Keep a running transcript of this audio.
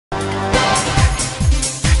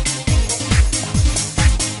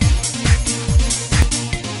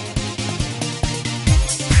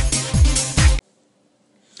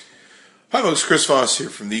Hi folks, Chris Voss here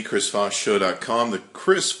from the ChrisVossShow.com, the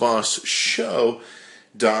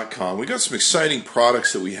ChrisVossShow.com. We got some exciting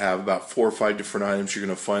products that we have, about 4 or 5 different items you're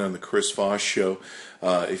going to find on the Chris Voss Show.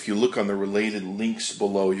 If you look on the related links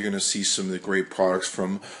below, you're going to see some of the great products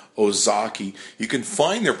from Ozaki. You can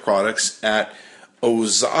find their products at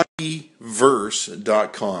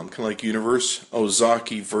ozakiverse.com, kind of like universe,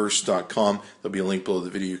 ozakiverse.com. There'll be a link below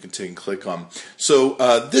the video you can take and click on. So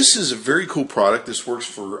this is a very cool product. This works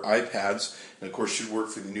for iPads, and of course should work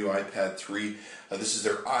for the new iPad 3. This is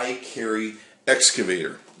their iCarry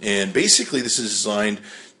Excavator, and basically this is designed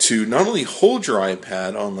to not only hold your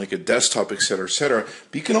iPad on like a desktop, etc.,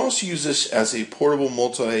 but you can also use this as a portable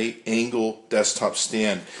multi-angle desktop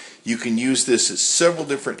stand. You can use this at several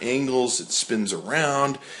different angles. It spins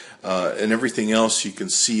around and everything else. You can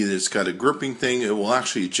see that it's got a gripping thing. It will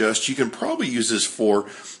actually adjust. You can probably use this for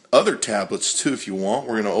other tablets too if you want.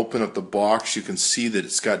 We're going to open up the box. You can see that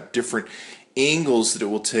it's got different angles that it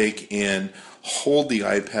will take and hold the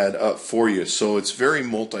iPad up for you. So it's very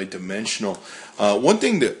multi-dimensional. One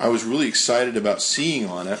thing that I was really excited about seeing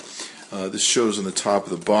on it, this shows on the top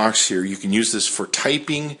of the box here, you can use this for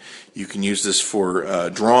typing, you can use this for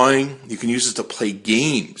drawing, you can use it to play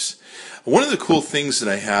games. One of the cool things that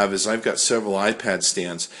I have is I've got several iPad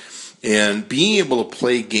stands, and being able to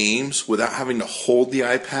play games without having to hold the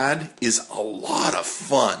iPad is a lot of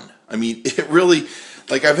fun. I mean, it really,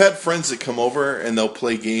 like, I've had friends that come over and they'll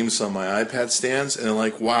play games on my iPad stands, and they're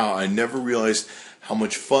like, wow, I never realized how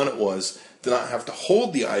much fun it was to not have to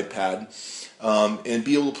hold the iPad and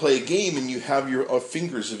be able to play a game, and you have your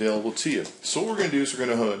fingers available to you. So what we're going to do is we're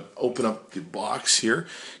going to open up the box here,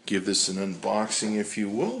 give this an unboxing if you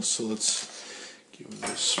will. So let's give it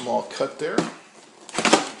a small cut there,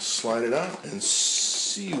 slide it out, and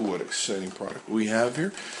see what exciting product we have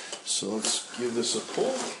here. So let's give this a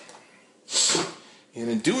pull. And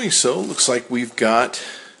in doing so, it looks like we've got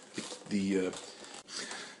the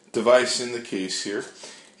device in the case here,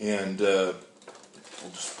 and we'll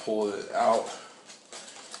just pull it out.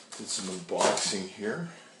 Did some unboxing here,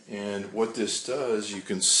 and what this does, you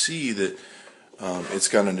can see that it's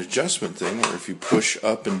got an adjustment thing where if you push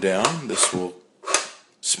up and down, this will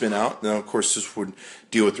spin out. Now, of course, this would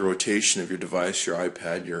deal with the rotation of your device, your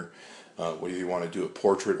iPad, your whether you want to do a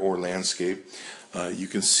portrait or landscape. You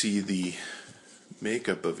can see the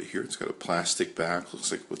makeup of it here. It's got a plastic back,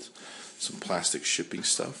 looks like with some plastic shipping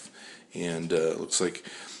stuff, and looks like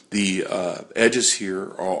the edges here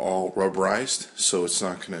are all rubberized, so it's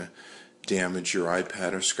not going to damage your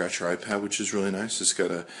iPad or scratch your iPad, which is really nice. It's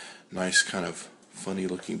got a nice kind of funny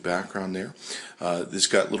looking background there. It's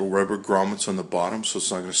got little rubber grommets on the bottom, so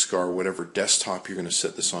it's not going to scar whatever desktop you're going to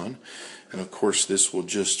set this on. And of course this will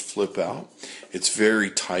just flip out. It's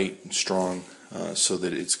very tight and strong, so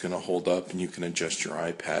that it's going to hold up, and you can adjust your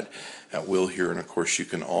iPad at will here. And of course you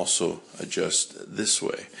can also adjust this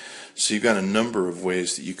way. So you've got a number of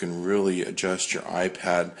ways that you can really adjust your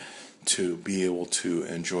iPad to be able to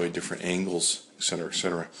enjoy different angles, etc.,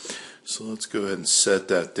 etc. So let's go ahead and set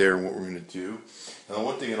that there. And what we're going to do, and the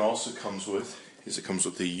one thing it also comes with is it comes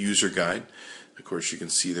with a user guide. Of course, you can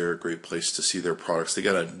see they're a great place to see their products. They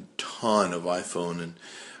got a ton of iPhone and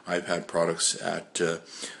iPad products at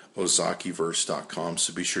ozakiverse.com,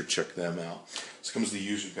 so be sure to check them out. This comes with the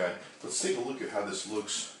user guide. Let's take a look at how this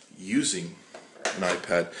looks using an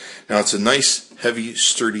iPad. Now, it's a nice, heavy,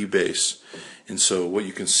 sturdy base, and so what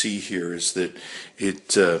you can see here is that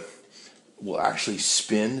it will actually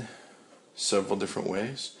spin several different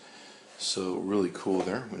ways. So really cool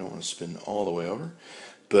there. We don't want to spin all the way over,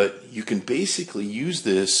 but you can basically use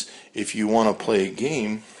this if you want to play a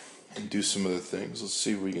game and do some other things. Let's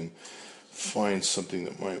see if we can find something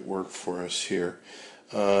that might work for us here.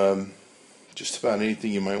 Just about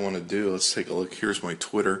anything you might want to do. Let's take a look. Here's my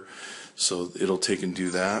Twitter, so it'll take and do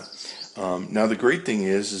that. Now the great thing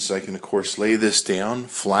is I can of course lay this down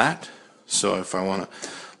flat, so if I want to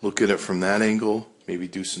look at it from that angle, maybe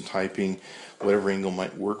do some typing, whatever angle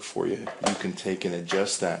might work for you, you can take and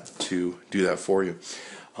adjust that to do that for you.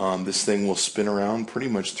 This thing will spin around pretty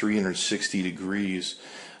much 360 degrees,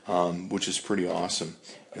 which is pretty awesome.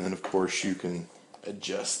 And then of course you can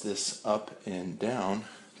adjust this up and down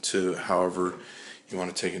to however you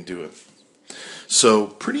want to take and do it. So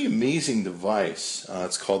pretty amazing device.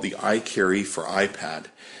 It's called the iCarry for iPad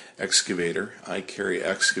Excavator, iCarry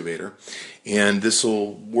Excavator, and this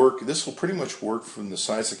will work. This will pretty much work from the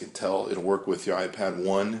size I can tell. It'll work with your iPad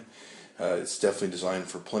 1. It's definitely designed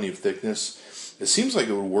for plenty of thickness. It seems like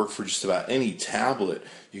it would work for just about any tablet.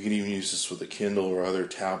 You can even use this with a Kindle or other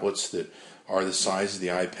tablets that are the size of the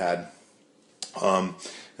iPad. And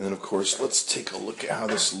then of course, let's take a look at how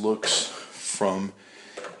this looks from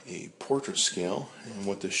a portrait scale, and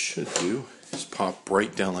what this should do is pop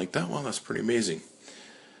right down like that. Well, that's pretty amazing.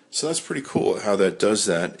 So that's pretty cool how that does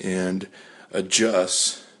that and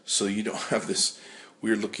adjusts so you don't have this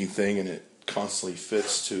weird looking thing and it constantly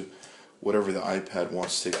fits to whatever the iPad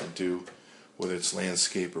wants to take and do, whether it's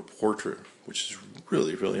landscape or portrait, which is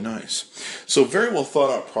really, really nice. So very well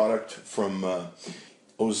thought out product from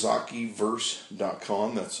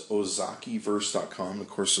Ozakiverse.com. That's Ozakiverse.com. Of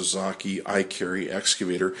course, Ozaki, iCarry,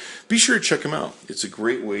 Excavator. Be sure to check them out. It's a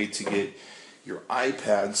great way to get your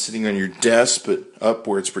iPad sitting on your desk, but up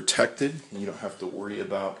where it's protected. You don't have to worry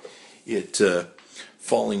about it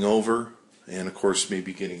falling over, and of course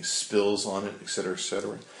maybe getting spills on it, etc.,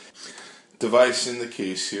 etc. Device in the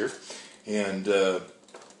case here, and we'll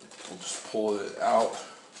just pull it out.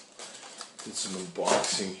 Did some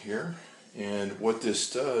unboxing here. And what this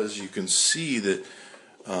does, you can see that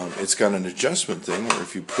it's got an adjustment thing where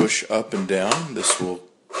if you push up and down, this will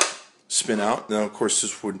spin out. Now, of course,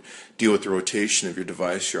 this would deal with the rotation of your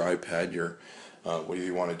device, your iPad, your whether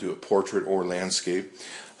you want to do a portrait or landscape.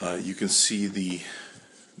 You can see the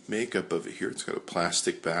makeup of it here. It's got a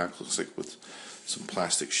plastic back, looks like with some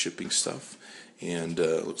plastic shipping stuff, and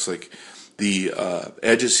looks like the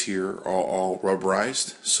edges here are all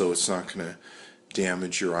rubberized, so it's not going to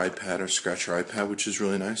damage your iPad or scratch your iPad, which is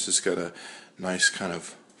really nice. It's got a nice kind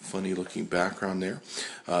of funny looking background there.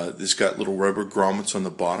 It's got little rubber grommets on the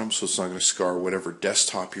bottom, so it's not going to scar whatever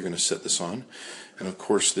desktop you're going to set this on. And of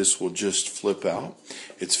course this will just flip out.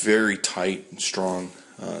 It's very tight and strong,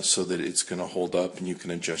 so that it's going to hold up, and you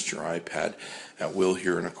can adjust your iPad at will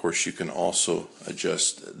here. And of course you can also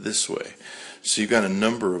adjust this way. So you've got a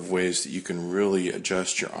number of ways that you can really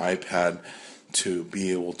adjust your iPad to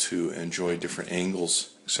be able to enjoy different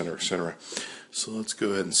angles, etc., etc. So let's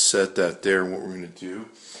go ahead and set that there. And what we're going to do,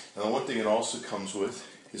 now one thing it also comes with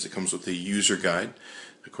is it comes with a user guide.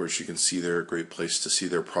 Of course, you can see they're a great place to see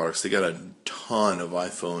their products. They got a ton of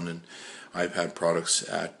iPhone and iPad products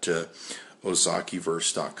at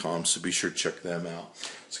Ozakiverse.com, so be sure to check them out.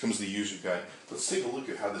 This comes with the user guide. Let's take a look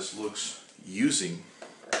at how this looks using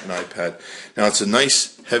an iPad. Now, it's a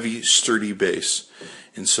nice, heavy, sturdy base.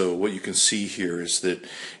 And so what you can see here is that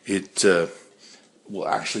it will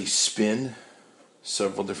actually spin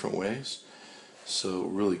several different ways. So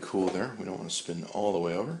really cool there. We don't want to spin all the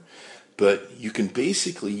way over. But you can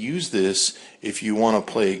basically use this if you want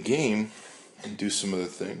to play a game and do some other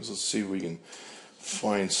things. Let's see if we can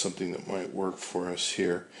find something that might work for us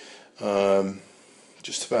here.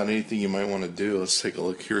 Just about anything you might want to do. Let's take a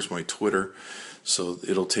look. Here's my Twitter. So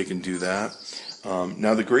it'll take and do that.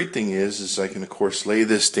 Now the great thing is I can of course lay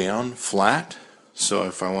this down flat, so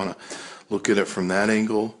if I want to look at it from that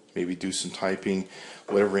angle, maybe do some typing,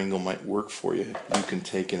 whatever angle might work for you, you can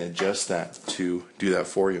take and adjust that to do that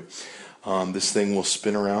for you. This thing will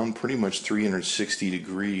spin around pretty much 360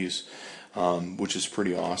 degrees, which is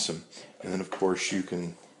pretty awesome. And then of course you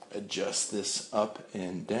can adjust this up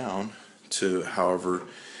and down to however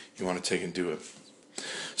you want to take and do it.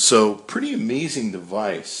 So pretty amazing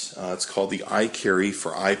device. It's called the iCarry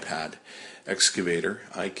for iPad Excavator,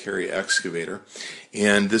 iCarry Excavator,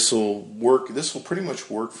 and this will work. This will pretty much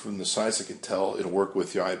work from the size I can tell. It'll work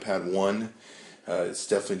with your iPad 1. It's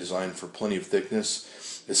definitely designed for plenty of thickness.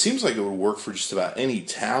 It seems like it would work for just about any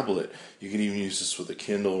tablet. You can even use this with a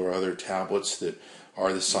Kindle or other tablets that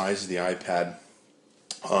are the size of the iPad.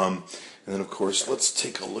 And then of course, let's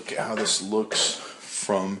take a look at how this looks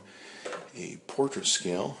from a portrait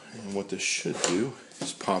scale, and what this should do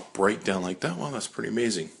is pop right down like that. Well, that's pretty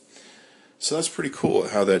amazing. So that's pretty cool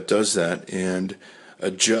how that does that and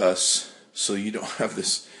adjusts so you don't have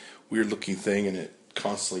this weird looking thing and it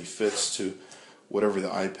constantly fits to whatever the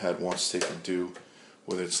iPad wants to take and do,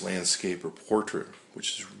 whether it's landscape or portrait,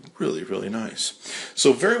 which is really, really nice.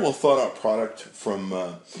 So very well thought out product from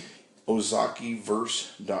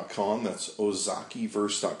Ozakiverse.com. That's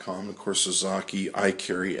Ozakiverse.com. Of course, Ozaki,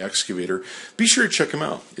 iCarry, Excavator. Be sure to check them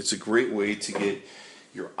out. It's a great way to get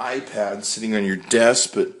your iPad sitting on your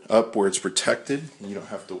desk, but up where it's protected. You don't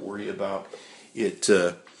have to worry about it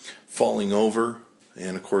falling over,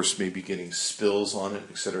 and of course, maybe getting spills on it,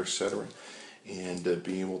 etc., etc. And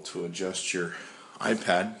being able to adjust your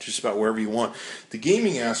iPad just about wherever you want. The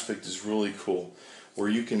gaming aspect is really cool, where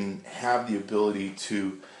you can have the ability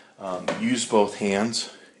to use both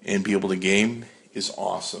hands and be able to game is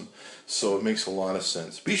awesome. So it makes a lot of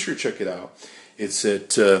sense. Be sure to check it out. It's at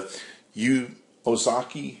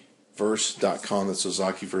Ozakiverse.com. That's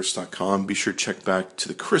Ozakiverse.com. Be sure to check back to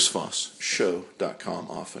the Chris Voss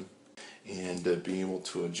Show.com often, and being able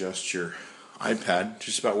to adjust your iPad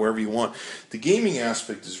just about wherever you want. The gaming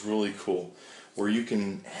aspect is really cool, where you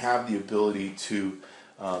can have the ability to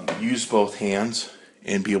use both hands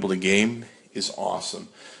and be able to game is awesome.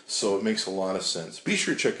 So it makes a lot of sense. Be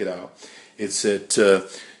sure to check it out. It's at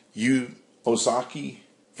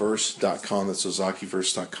ozakiverse.com. That's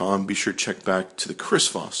ozakiverse.com. Be sure to check back to the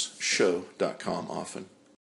chrisvossshow.com often.